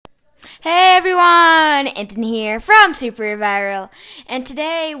everyone, Anthony here from Super Viral, and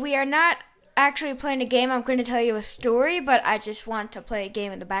today we are not actually playing a game. I'm going to tell you a story, but I just want to play a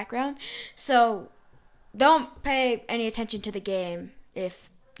game in the background, so don't pay any attention to the game if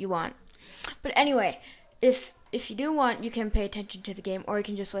you want. But anyway, if you do want, you can pay attention to the game, or you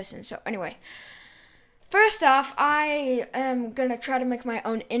can just listen. So anyway, first off, I am going to try to make my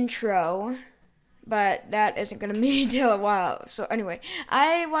own intro, but that isn't going to be until a while. So anyway,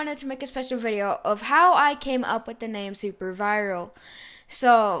 I wanted to make a special video of how I came up with the name Super Viral.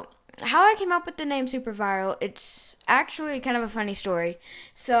 So how I came up with the name Super Viral, it's actually kind of a funny story.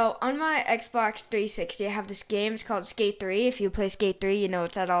 So on my Xbox 360, I have this game. It's called Skate 3. If you play Skate 3, you know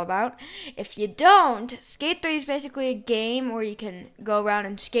what that's all about. If you don't, Skate 3 is basically a game where you can go around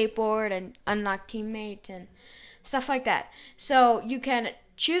and skateboard and unlock teammates and stuff like that. So you can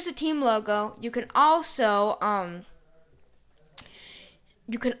choose a team logo. You can also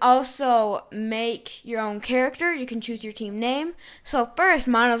make your own character. You can choose your team name. So first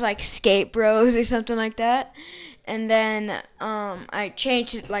mine was like Skate Bros or something like that, and then I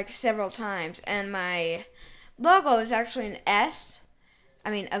changed it like several times, and my logo is actually an S.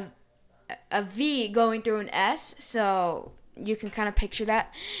 I mean a V going through an S, so you can kind of picture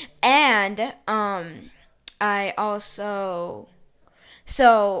that. And I also,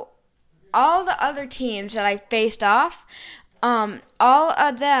 so all the other teams that I faced off, all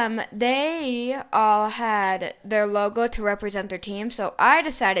of them, they all had their logo to represent their team, so I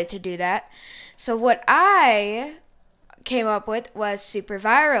decided to do that. So what I came up with was Super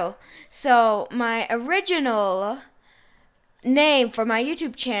Viral. So my original name for my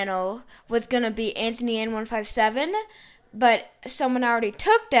YouTube channel was going to be Anthony N157, but someone already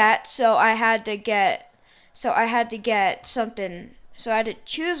took that, so I had to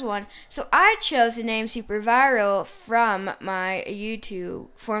choose one. So I chose the name Super Viral for my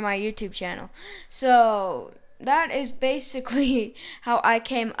YouTube channel. So that is basically how I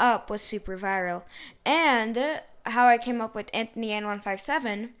came up with Super Viral. And how I came up with Anthony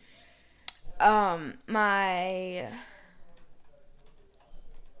N157,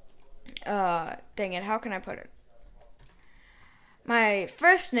 dang it, how can I put it? My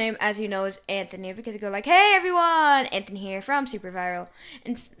first name, as you know, is Anthony, because I go like, hey everyone, Anthony here from Super Viral.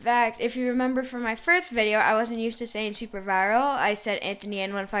 In fact, if you remember from my first video, I wasn't used to saying Super Viral. I said Anthony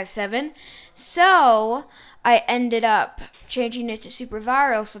N157. So I ended up changing it to Super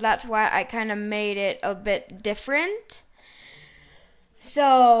Viral, so that's why I kind of made it a bit different.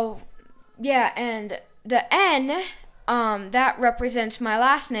 So yeah, and the N, that represents my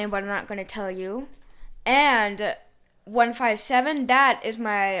last name, but I'm not going to tell you. And 157, that is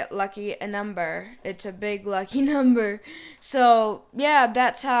my lucky number. It's a big lucky number. So yeah,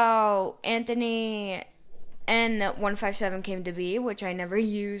 that's how Anthony N157 came to be, which I never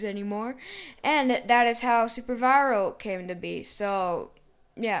use anymore. And that is how Super Viral came to be. So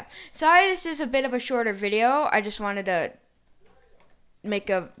yeah, sorry this is a bit of a shorter video. I just wanted to make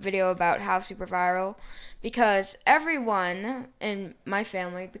a video about how Super Viral, because everyone in my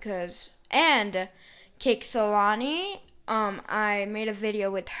family, and Cake Solani, I made a video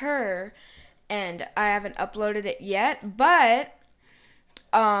with her, and I haven't uploaded it yet, but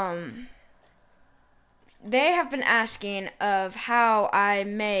they have been asking of how I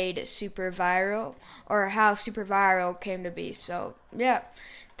made Super Viral, or how Super Viral came to be. So yeah,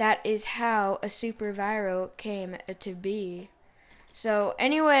 that is how a Super Viral came to be. So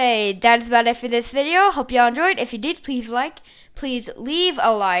anyway, that's about it for this video. Hope y'all enjoyed. If you did, please leave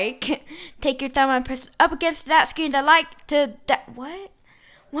a like. Take your thumb and press it up against that screen to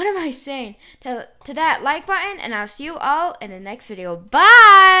what am I saying? To that like button, and I'll see you all in the next video.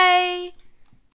 Bye!